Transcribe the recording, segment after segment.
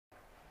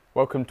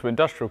Welcome to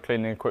Industrial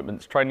Cleaning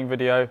Equipment's training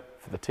video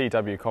for the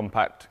TW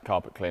Compact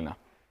Carpet Cleaner.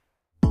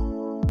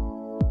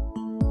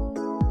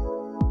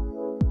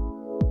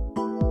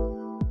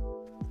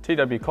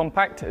 TW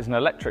Compact is an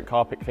electric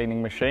carpet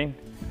cleaning machine.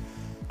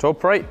 To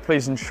operate,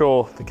 please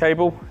ensure the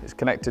cable is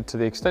connected to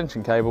the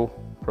extension cable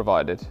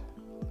provided.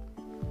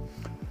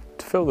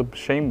 To fill the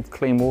machine with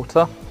clean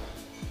water,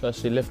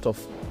 firstly lift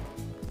off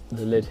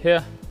the lid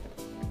here,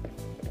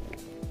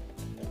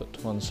 put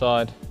to one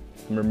side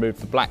and remove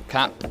the black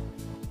cap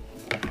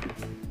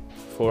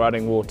before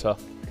adding water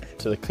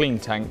to the clean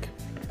tank,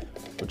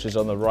 which is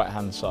on the right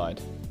hand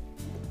side.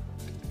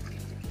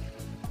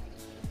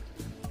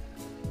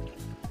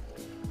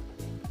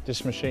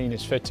 This machine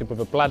is fitted with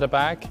a bladder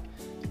bag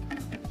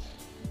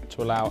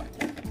to allow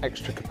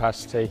extra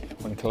capacity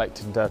when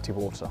collecting dirty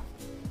water.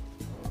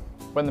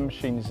 When the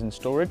machine is in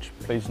storage,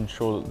 please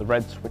ensure that the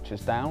red switch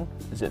is down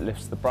as it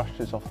lifts the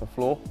brushes off the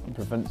floor and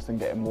prevents them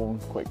getting worn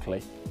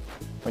quickly.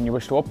 When you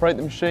wish to operate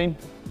the machine,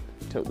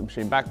 tilt the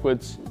machine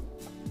backwards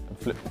and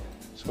flip the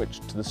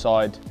switch to the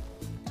side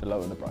to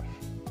lower the brush.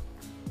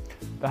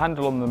 The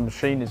handle on the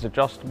machine is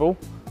adjustable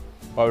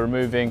by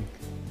removing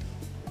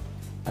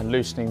and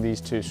loosening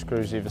these two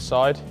screws either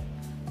side.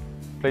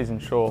 Please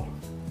ensure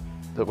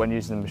that when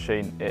using the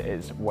machine it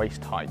is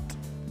waist height.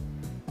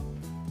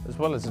 As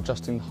well as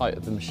adjusting the height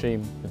of the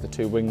machine with the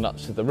two wing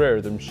nuts at the rear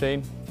of the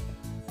machine,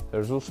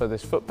 there is also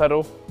this foot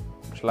pedal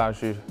which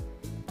allows you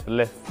to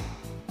lift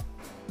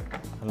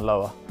and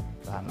lower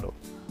the handle.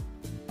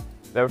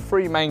 There are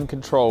three main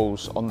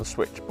controls on the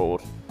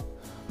switchboard: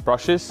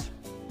 brushes,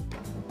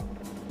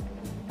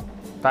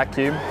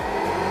 vacuum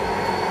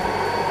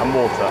and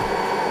water.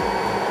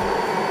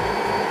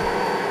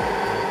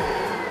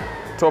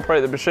 To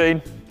operate the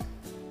machine,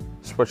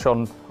 switch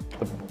on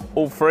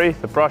all three,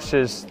 the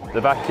brushes,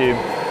 the vacuum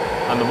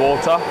and the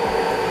water,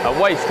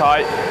 at waist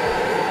height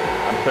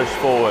and push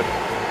forward.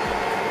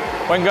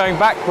 When going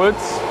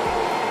backwards,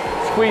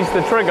 squeeze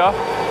the trigger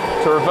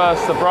to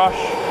reverse the brush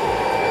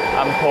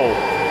and pull.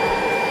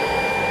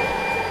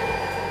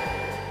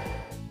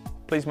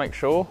 Please make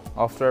sure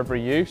after every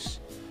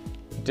use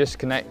you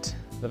disconnect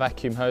the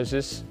vacuum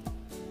hoses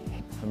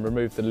and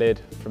remove the lid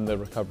from the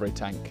recovery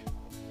tank.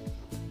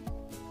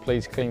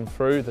 Please clean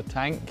through the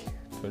tank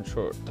to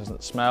ensure it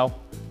doesn't smell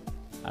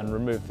and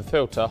remove the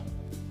filter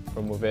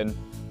from within,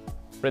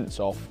 rinse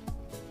off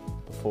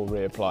before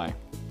reapplying.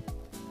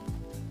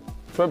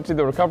 To empty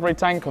the recovery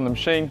tank on the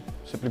machine,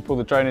 simply pull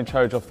the drainage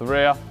hose off the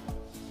rear,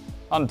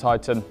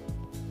 untighten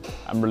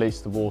and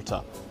release the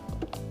water.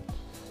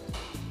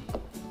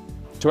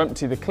 To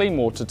empty the clean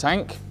water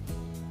tank,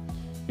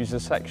 use the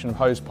section of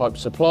hose pipe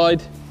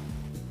supplied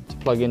to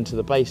plug into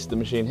the base of the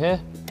machine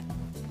here.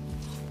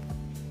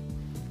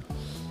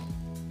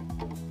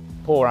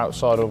 Pour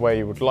outside of where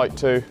you would like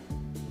to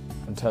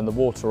and turn the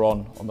water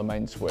on the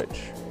main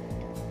switch.